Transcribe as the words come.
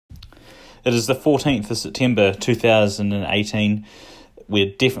It is the 14th of September 2018.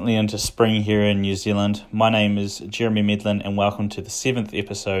 We're definitely into spring here in New Zealand. My name is Jeremy Medlin and welcome to the 7th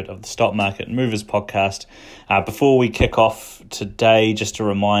episode of the Stock Market Movers podcast. Before we kick off today, just a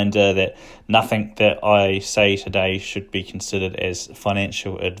reminder that nothing that I say today should be considered as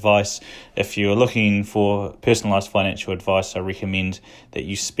financial advice. If you're looking for personalised financial advice, I recommend that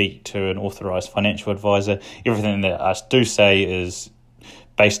you speak to an authorised financial advisor. Everything that I do say is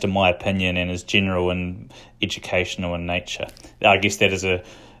based on my opinion and is general and educational in nature. I guess that is a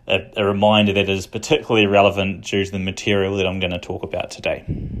reminder that is particularly relevant due to the material that I'm going to talk about today.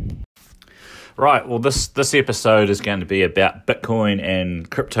 Right, well this episode is going to be about Bitcoin and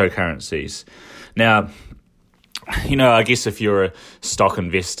cryptocurrencies. Now, I guess if you're a stock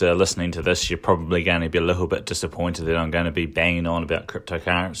investor listening to this, you're probably going to be a little bit disappointed that I'm going to be banging on about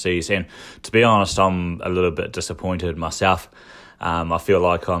cryptocurrencies. And to be honest, I'm a little bit disappointed myself. I feel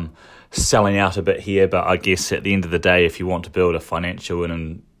like I'm selling out a bit here, but I guess at the end of the day, if you want to build a financial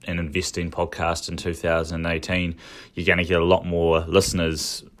and investing podcast in 2018, you're going to get a lot more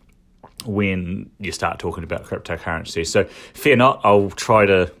listeners when you start talking about cryptocurrency. So fear not, I'll try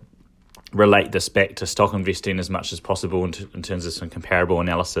to relate this back to stock investing as much as possible in terms of some comparable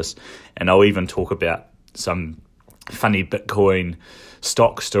analysis, and I'll even talk about some funny Bitcoin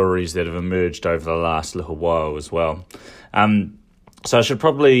stock stories that have emerged over the last little while as well. So I should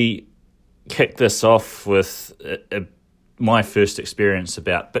probably kick this off with my first experience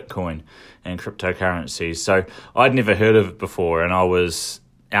about Bitcoin and cryptocurrencies. So I'd never heard of it before, and I was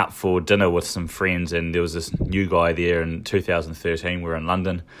out for dinner with some friends, and there was this new guy there in 2013. We were in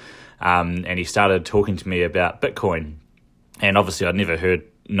London, and he started talking to me about Bitcoin. And obviously I'd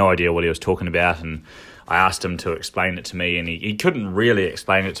no idea what he was talking about, and I asked him to explain it to me, and he couldn't really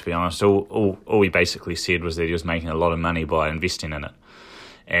explain it, to be honest. All he basically said was that he was making a lot of money by investing in it.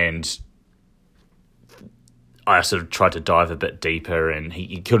 And I sort of tried to dive a bit deeper, and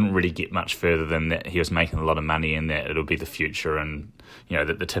he couldn't really get much further than that he was making a lot of money and that it'll be the future, and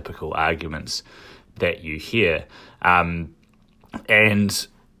the typical arguments that you hear. I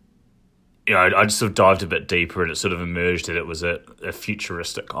just sort of dived a bit deeper, and it sort of emerged that it was a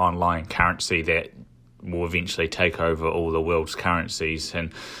futuristic online currency that will eventually take over all the world's currencies.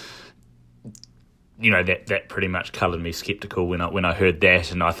 And that pretty much coloured me sceptical when I heard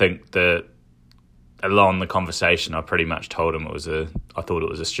that. And I think that along the conversation, I pretty much told him I thought it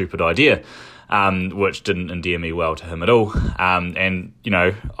was a stupid idea, which didn't endear me well to him at all.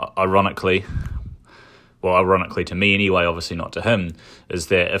 Ironically to me anyway, obviously not to him, is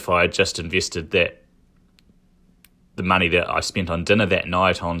that if I had just invested the money that I spent on dinner that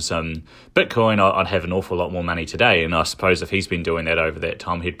night on some Bitcoin, I'd have an awful lot more money today. And I suppose if he's been doing that over that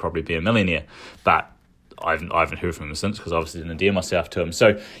time, he'd probably be a millionaire. But I haven't heard from him since, because I obviously didn't endear myself to him.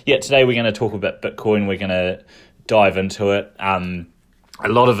 So yeah, today we're going to talk about Bitcoin. We're going to dive into it. A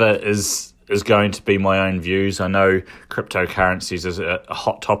lot of it is going to be my own views. I know cryptocurrencies is a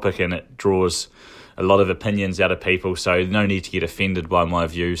hot topic, and it draws a lot of opinions out of people, so no need to get offended by my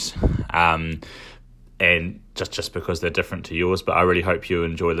views. And just because they're different to yours, but I really hope you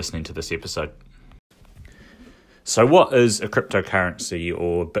enjoy listening to this episode. So what is a cryptocurrency,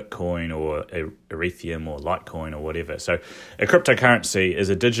 or Bitcoin, or Ethereum, or Litecoin, or whatever? So a cryptocurrency is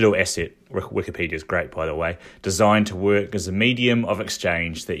a digital asset, Wikipedia is great by the way, designed to work as a medium of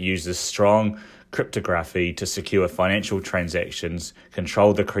exchange that uses strong cryptography to secure financial transactions,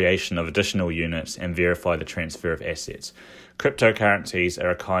 control the creation of additional units, and verify the transfer of assets. Cryptocurrencies are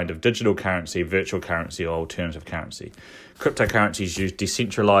a kind of digital currency, virtual currency, or alternative currency. Cryptocurrencies use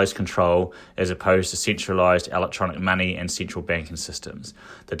decentralized control as opposed to centralized electronic money and central banking systems.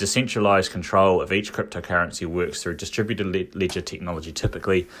 The decentralized control of each cryptocurrency works through distributed ledger technology,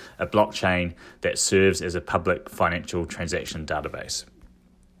 typically a blockchain that serves as a public financial transaction database.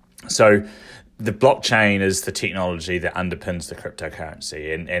 So the blockchain is the technology that underpins the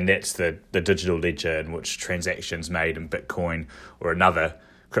cryptocurrency, and that's the digital ledger in which transactions made in Bitcoin or another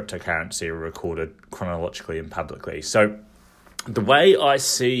cryptocurrency are recorded chronologically and publicly. So the way I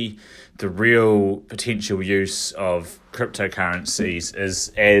see the real potential use of cryptocurrencies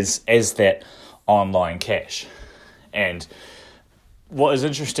is as that online cash. And what is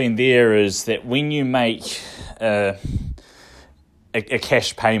interesting there is that when you make a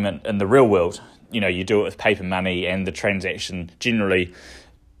cash payment in the real world, you do it with paper money, and the transaction generally,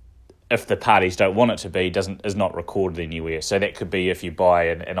 if the parties don't want it to be, is not recorded anywhere. So that could be if you buy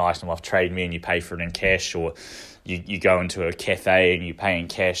an item off Trade Me and you pay for it in cash, or you go into a cafe and you pay in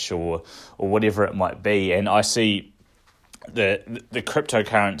cash, or whatever it might be. And I see the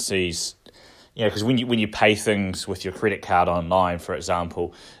cryptocurrencies, because when you pay things with your credit card online, for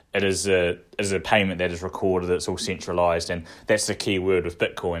example, a payment that is recorded, that's all centralized, and that's the key word with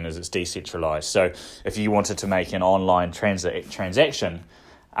Bitcoin, is it's decentralized. So if you wanted to make an online transaction,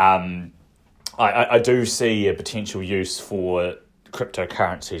 I do see a potential use for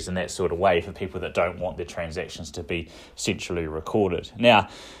cryptocurrencies in that sort of way for people that don't want their transactions to be centrally recorded. Now,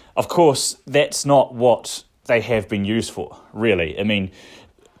 of course, that's not what they have been used for, really. I mean,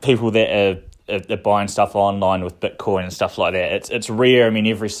 people that are buying stuff online with Bitcoin and stuff like that, it's rare. I mean,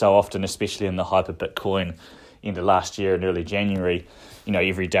 every so often, especially in the hype of Bitcoin in the last year and early January,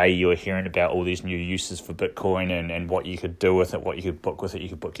 every day you were hearing about all these new uses for Bitcoin and what you could do with it, what you could book with it. You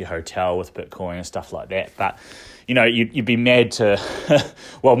could book your hotel with Bitcoin and stuff like that. But, you'd be mad to,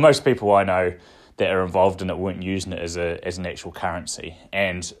 well, most people I know that are involved in it weren't using it as an actual currency.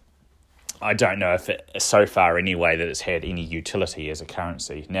 And I don't know if it, so far anyway, that it's had any utility as a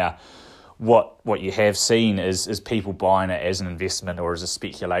currency. Now, what you have seen is people buying it as an investment or as a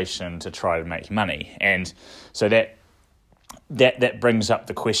speculation to try to make money. And so that brings up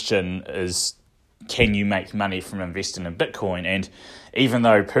the question is, can you make money from investing in Bitcoin? And even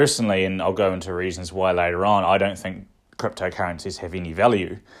though personally, and I'll go into reasons why later on, I don't think cryptocurrencies have any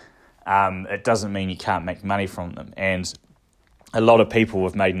value, it doesn't mean you can't make money from them. And a lot of people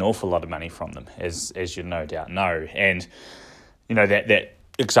have made an awful lot of money from them, as you no doubt know. And, that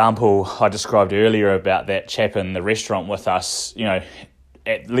example I described earlier about that chap in the restaurant with us,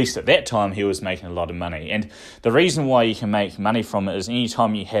 at least at that time, he was making a lot of money. And the reason why you can make money from it is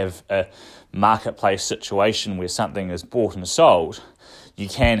anytime you have a marketplace situation where something is bought and sold, you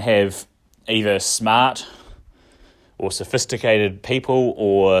can have either smart or sophisticated people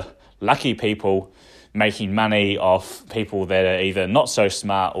or lucky people making money off people that are either not so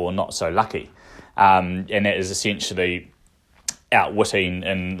smart or not so lucky. And that is essentially outwitting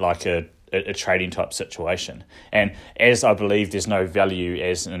in like a trading type situation. And as I believe there's no value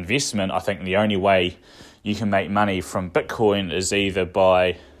as an investment, I think the only way you can make money from Bitcoin is either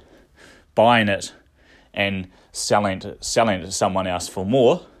by buying it and selling it to someone else for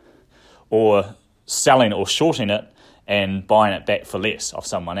more, or selling or shorting it and buying it back for less off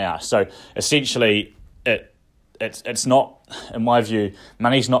someone else. So essentially, it's not, in my view,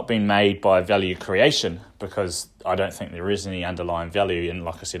 money's not been made by value creation, because I don't think there is any underlying value, and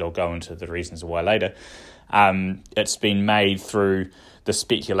like I said, I'll go into the reasons why later. It's been made through the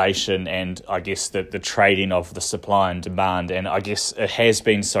speculation and I guess the trading of the supply and demand, and I guess it has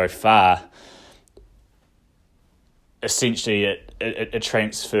been so far essentially a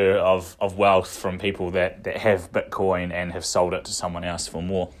transfer of wealth from people that have Bitcoin and have sold it to someone else for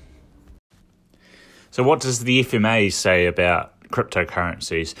more. So what does the FMA say about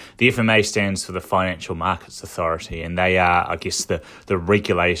cryptocurrencies? The FMA stands for the Financial Markets Authority, and they are, I guess, the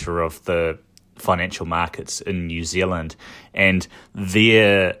regulator of the financial markets in New Zealand. And I'm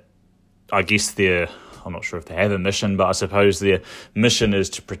not sure if they have a mission, but I suppose their mission is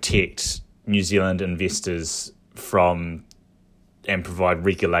to protect New Zealand investors from and provide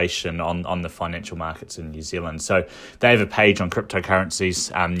regulation on the financial markets in New Zealand. So they have a page on cryptocurrencies.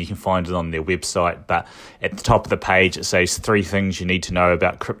 You can find it on their website, but at the top of the page it says 3 things you need to know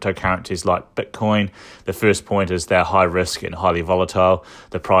about cryptocurrencies like Bitcoin. The first point is they're high risk and highly volatile.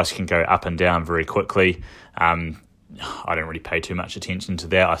 The price can go up and down very quickly. I don't really pay too much attention to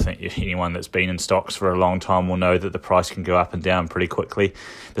that. I think anyone that's been in stocks for a long time will know that the price can go up and down pretty quickly.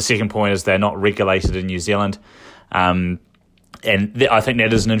 The second point is they're not regulated in New Zealand. And I think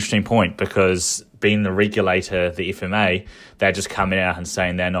that is an interesting point, because being the regulator, the FMA, they're just coming out and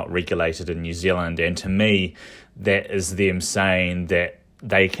saying they're not regulated in New Zealand. And to me, that is them saying that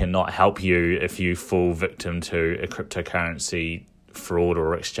they cannot help you if you fall victim to a cryptocurrency fraud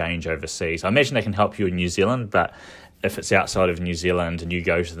or exchange overseas. I imagine they can help you in New Zealand, but if it's outside of New Zealand and you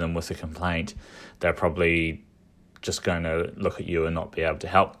go to them with a complaint, they're probably just going to look at you and not be able to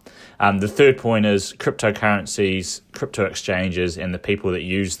help. The third point is cryptocurrencies, crypto exchanges, and the people that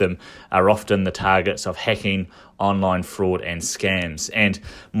use them are often the targets of hacking, online fraud, and scams. And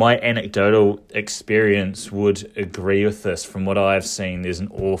my anecdotal experience would agree with this. From what I've seen, there's an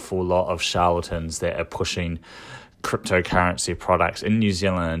awful lot of charlatans that are pushing cryptocurrency products in New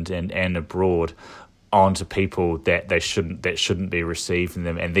Zealand and abroad onto people that shouldn't be receiving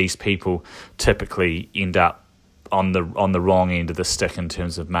them, and these people typically end up on the wrong end of the stick in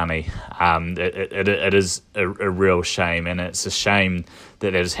terms of money. It is a real shame, and it's a shame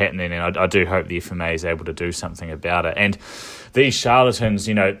that is happening, and I do hope the FMA is able to do something about it. And these charlatans,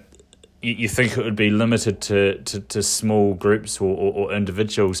 you think it would be limited to small groups or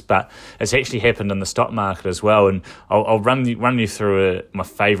individuals, but it's actually happened in the stock market as well. And I'll run you through my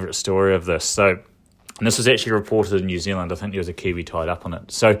favourite story of this. So And this was actually reported in New Zealand. I think there was a Kiwi tied up on it.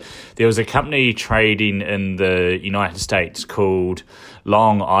 So there was a company trading in the United States called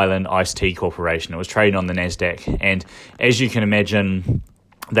Long Island Iced Tea Corporation. It was trading on the NASDAQ. And as you can imagine,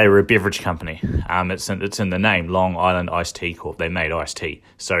 they were a beverage company. It's in the name, Long Island Iced Tea Corp. They made iced tea.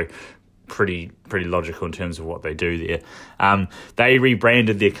 So pretty logical in terms of what they do there. They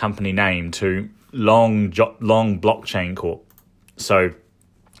rebranded their company name to Long Blockchain Corp. So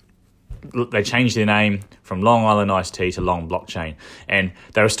they changed their name from Long Island Iced Tea to Long Blockchain. And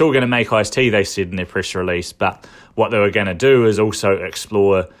they were still going to make iced tea, they said in their press release, but what they were going to do is also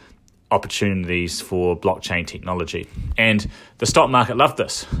explore opportunities for blockchain technology. And the stock market loved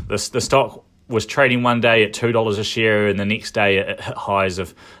this. The stock was trading one day at $2 a share, and the next day it hit highs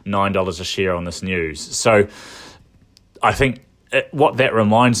of $9 a share on this news. So I think what that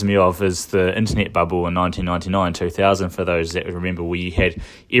reminds me of is the internet bubble in 1999, 2000, for those that remember, where you had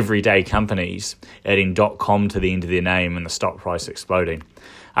everyday companies adding .com to the end of their name and the stock price exploding.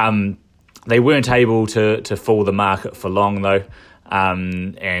 They weren't able to fool the market for long, though.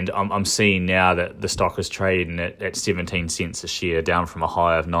 And I'm seeing now that the stock is trading at 17 cents a share, down from a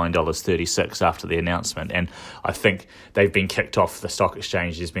high of $9.36 after the announcement. And I think they've been kicked off the stock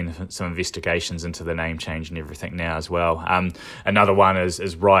exchange. There's been some investigations into the name change and everything now as well. Another one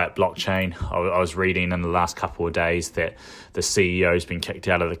is Riot Blockchain. I was reading in the last couple of days that the CEO has been kicked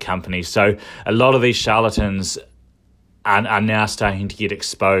out of the company. So a lot of these charlatans are now starting to get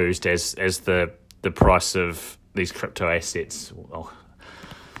exposed as the price of these crypto assets, well,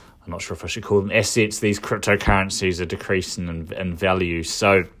 I'm not sure if I should call them assets, these cryptocurrencies are decreasing in value.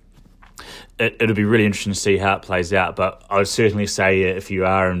 So it'll be really interesting to see how it plays out. But I would certainly say if you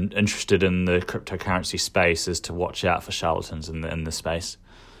are interested in the cryptocurrency space, is to watch out for charlatans in the space.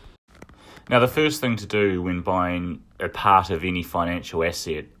 Now, the first thing to do when buying a part of any financial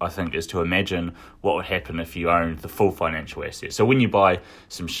asset, I think, is to imagine what would happen if you owned the full financial asset. So when you buy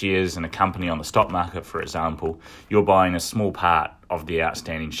some shares in a company on the stock market, for example, you're buying a small part of the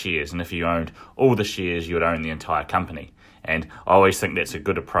outstanding shares. And if you owned all the shares, you would own the entire company. And I always think that's a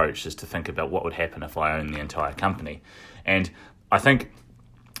good approach, is to think about what would happen if I owned the entire company. And I think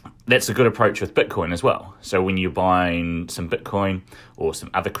that's a good approach with Bitcoin as well. So when you're buying some Bitcoin or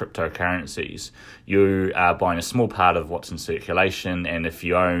some other cryptocurrencies, you are buying a small part of what's in circulation, and if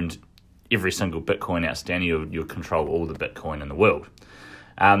you owned every single Bitcoin outstanding, you'll control all the Bitcoin in the world.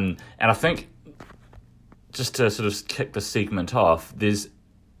 And I think, just to sort of kick the segment off, there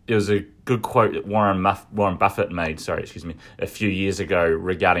was a good quote that Warren Buffett made, a few years ago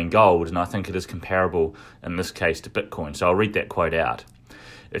regarding gold, and I think it is comparable in this case to Bitcoin. So I'll read that quote out.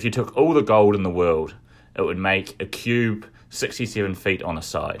 If you took all the gold in the world, it would make a cube 67 feet on a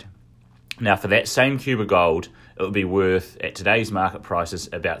side. Now, for that same cube of gold, it would be worth, at today's market prices,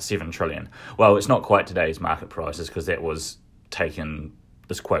 about 7 trillion. Well, it's not quite today's market prices, because that was taken,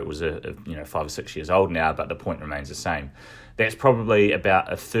 this quote was 5 or 6 years old now, but the point remains the same. That's probably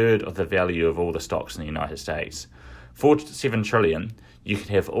about a third of the value of all the stocks in the United States. For 7 trillion, you could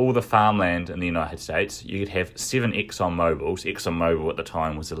have all the farmland in the United States. You could have 7 ExxonMobils. ExxonMobil at the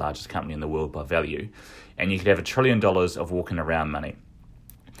time was the largest company in the world by value. And you could have $1 trillion of walking around money.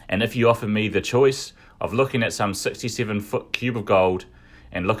 And if you offer me the choice of looking at some 67-foot cube of gold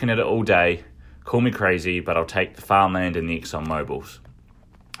and looking at it all day, call me crazy, but I'll take the farmland and the ExxonMobils.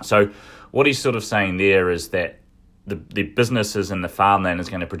 So what he's sort of saying there is that the businesses and the farmland is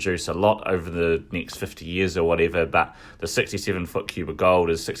going to produce a lot over the next 50 years or whatever, but the 67-foot cube of gold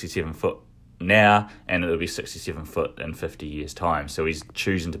is 67 foot now, and it'll be 67 foot in 50 years' time. So he's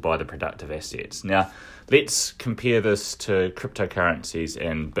choosing to buy the productive assets. Now, let's compare this to cryptocurrencies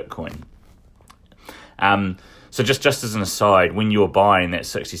and Bitcoin. So just as an aside, when you're buying that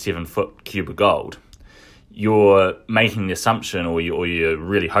 67-foot cube of gold, you're making the assumption, or you're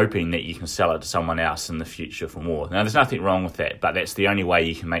really hoping that you can sell it to someone else in the future for more. Now, there's nothing wrong with that, but that's the only way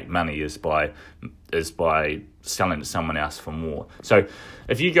you can make money is by selling to someone else for more. So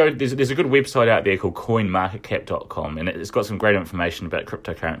if you go, there's a good website out there called coinmarketcap.com, and it's got some great information about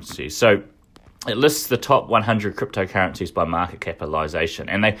cryptocurrencies. So it lists the top 100 cryptocurrencies by market capitalization,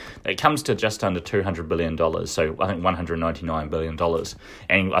 and it comes to just under $200 billion, so I think $199 billion,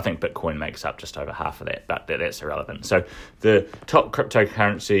 and I think Bitcoin makes up just over half of that, but that's irrelevant. So the top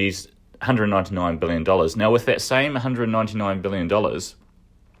cryptocurrencies, $199 billion. Now, with that same $199 billion,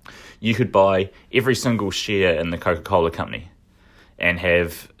 you could buy every single share in the Coca-Cola company and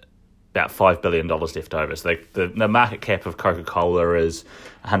have about $5 billion left over. So the market cap of Coca-Cola is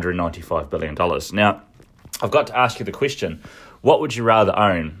 $195 billion. Now, I've got to ask you the question, what would you rather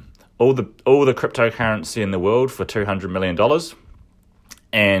own? All the cryptocurrency in the world for $200 million,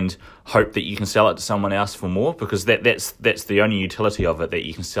 and hope that you can sell it to someone else for more, because that's the only utility of it, that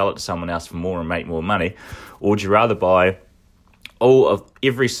you can sell it to someone else for more and make more money? Or would you rather buy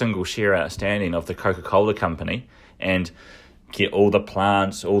every single share outstanding of the Coca-Cola company and get all the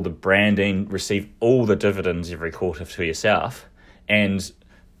plants, all the branding, receive all the dividends every quarter to yourself, and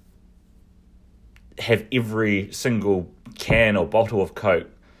have every single can or bottle of Coke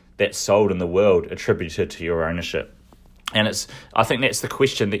that's sold in the world attributed to your ownership? And I think that's the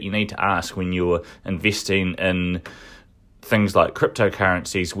question that you need to ask when you're investing in things like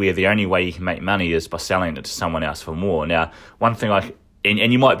cryptocurrencies, where the only way you can make money is by selling it to someone else for more. Now, one thing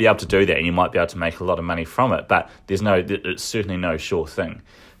and you might be able to do that, and you might be able to make a lot of money from it, but it's certainly no sure thing.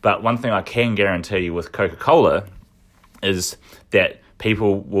 But one thing I can guarantee you with Coca-Cola is that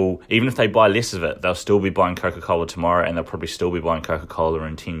people will, even if they buy less of it, they'll still be buying Coca-Cola tomorrow, and they'll probably still be buying Coca-Cola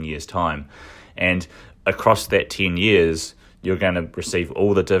in 10 years' time. And across that 10 years, you're going to receive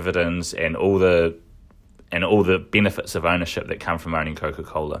all the dividends and all the benefits of ownership that come from owning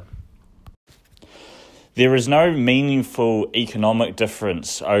Coca-Cola. There is no meaningful economic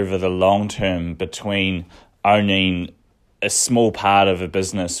difference over the long term between owning a small part of a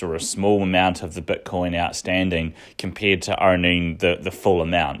business or a small amount of the Bitcoin outstanding compared to owning the full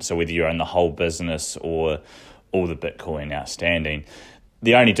amount. So whether you own the whole business or all the Bitcoin outstanding.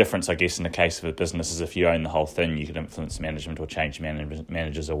 The only difference, I guess, in the case of a business is if you own the whole thing, you could influence management or change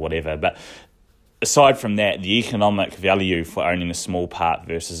managers or whatever. But aside from that, the economic value for owning a small part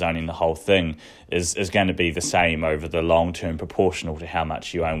versus owning the whole thing is going to be the same over the long term, proportional to how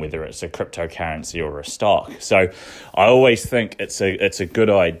much you own, whether it's a cryptocurrency or a stock. So I always think it's a good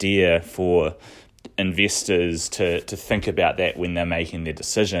idea for investors to think about that when they're making their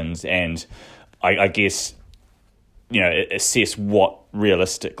decisions, and I guess, assess what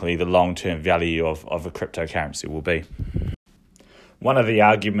realistically the long-term value of a cryptocurrency will be. One of the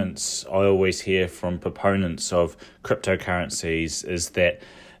arguments I always hear from proponents of cryptocurrencies is that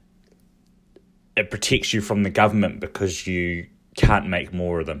it protects you from the government because you can't make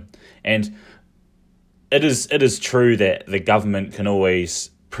more of them. And it is true that the government can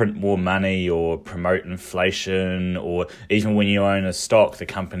always print more money or promote inflation, or even when you own a stock, the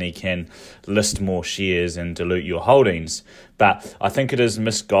company can list more shares and dilute your holdings. But I think it is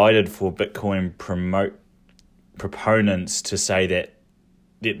misguided for Bitcoin proponents to say that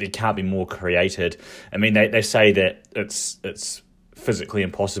there can't be more created. I mean, they say that it's physically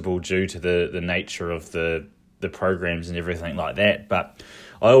impossible due to the nature of the programs and everything like that. But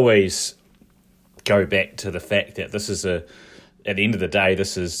I always go back to the fact that at the end of the day,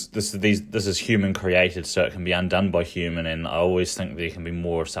 this is human created, so it can be undone by human, and I always think there can be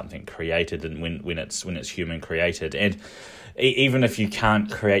more of something created than when it's human created. And even if you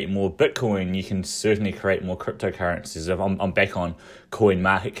can't create more Bitcoin, you can certainly create more cryptocurrencies. I'm back on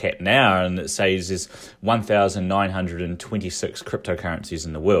CoinMarketCap now, and it says there's 1,926 cryptocurrencies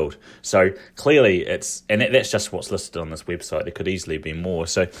in the world. So clearly that's just what's listed on this website. There could easily be more.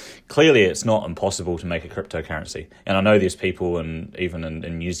 So clearly it's not impossible to make a cryptocurrency. And I know there's people even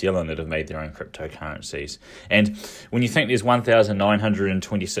in New Zealand that have made their own cryptocurrencies. And when you think there's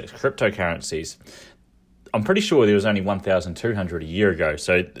 1,926 cryptocurrencies, I'm pretty sure there was only 1,200 a year ago,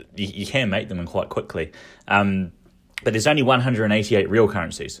 so you can make them quite quickly. But there's only 188 real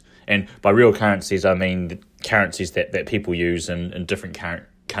currencies. And by real currencies, I mean the currencies that people use in different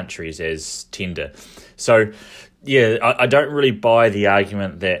countries as tender. So, yeah, I don't really buy the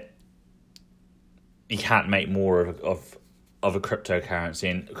argument that you can't make more of a cryptocurrency,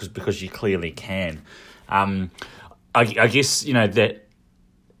 and because you clearly can. I guess, that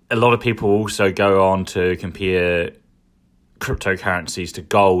a lot of people also go on to compare cryptocurrencies to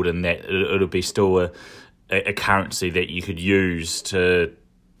gold, and that it'll be still a currency that you could use to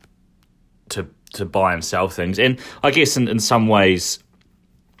buy and sell things. And I guess in some ways,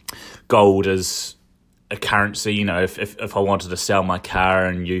 gold is a currency. If I wanted to sell my car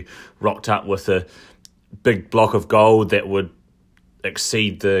and you rocked up with a big block of gold that would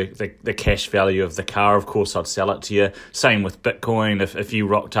exceed the cash value of the car, of course I'd sell it to you. Same with Bitcoin. If you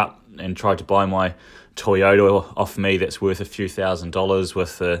rocked up and tried to buy my Toyota off me that's worth a few $1,000s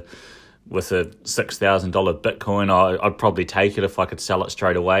with a $6,000 Bitcoin, I'd probably take it if I could sell it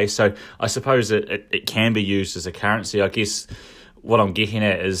straight away. So I suppose it can be used as a currency. I guess what I'm getting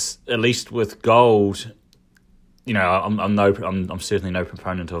at is, at least with gold, I'm certainly no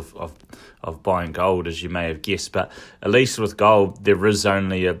proponent of buying gold, as you may have guessed, but at least with gold, there is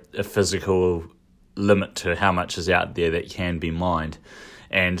only a physical limit to how much is out there that can be mined.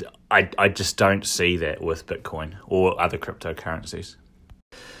 And I just don't see that with Bitcoin or other cryptocurrencies.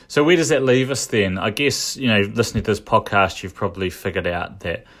 So where does that leave us then? I guess, listening to this podcast, you've probably figured out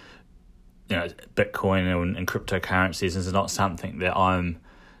that, Bitcoin and cryptocurrencies is not something that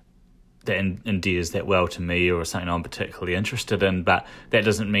endears that well to me or something I'm particularly interested in. But that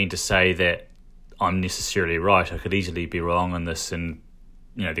doesn't mean to say that I'm necessarily right. I could easily be wrong on this, and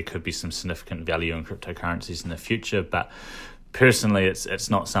there could be some significant value in cryptocurrencies in the future. But personally, it's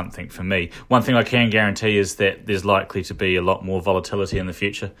not something for me. One thing I can guarantee is that there's likely to be a lot more volatility in the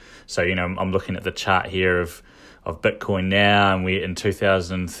future. So, I'm looking at the chart here of Bitcoin now, and we in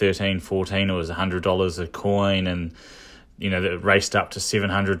 2013, 14, it was $100 a coin, and it raced up to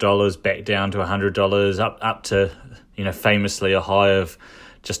 $700, back down to $100, up to famously a high of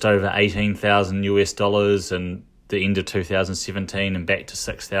just over 18,000 US dollars, and the end of 2017, and back to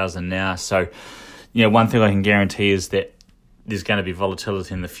 6,000 now. So, one thing I can guarantee is that there's going to be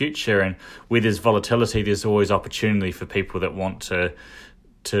volatility in the future, and where there's volatility, there's always opportunity for people that want to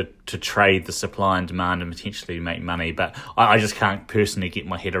trade the supply and demand and potentially make money. But I just can't personally get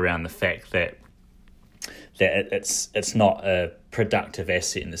my head around the fact that it's not a productive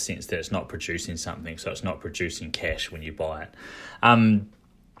asset in the sense that it's not producing something, so it's not producing cash when you buy it.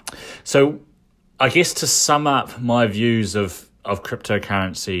 So I guess to sum up my views of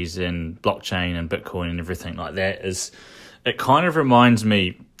cryptocurrencies and blockchain and Bitcoin and everything like that is, it kind of reminds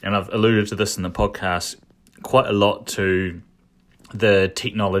me, and I've alluded to this in the podcast, quite a lot to the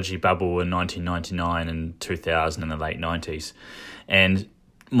technology bubble in 1999 and 2000 in the late 90s. And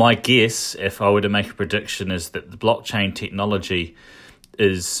my guess, if I were to make a prediction, is that the blockchain technology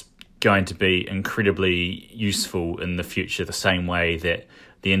is going to be incredibly useful in the future, the same way that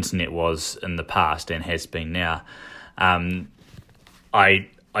the internet was in the past and has been now. I'm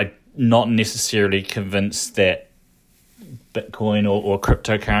not necessarily convinced that Bitcoin or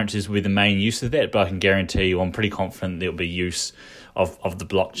cryptocurrencies will be the main use of that, but I can guarantee you, I'm pretty confident there'll be use of the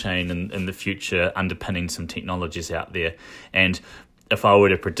blockchain in the future, underpinning some technologies out there. And if I were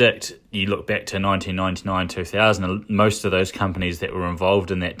to predict, you look back to 1999, 2000, most of those companies that were involved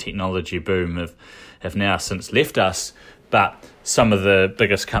in that technology boom have now since left us, but some of the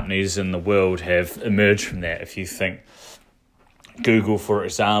biggest companies in the world have emerged from that. If you think Google, for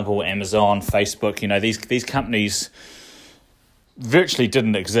example, Amazon, Facebook, these companies virtually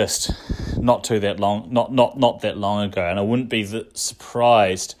didn't exist not that long ago, and I wouldn't be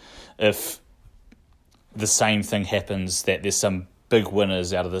surprised if the same thing happens, that there's some big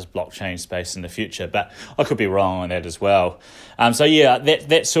winners out of this blockchain space in the future, but I could be wrong on that as well.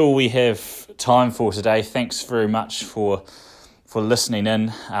 That's all we have time for today. Thanks very much for listening in.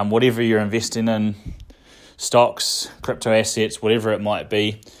 Whatever you're investing in, stocks, crypto assets, whatever it might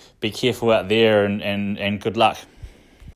be careful out there, and good luck.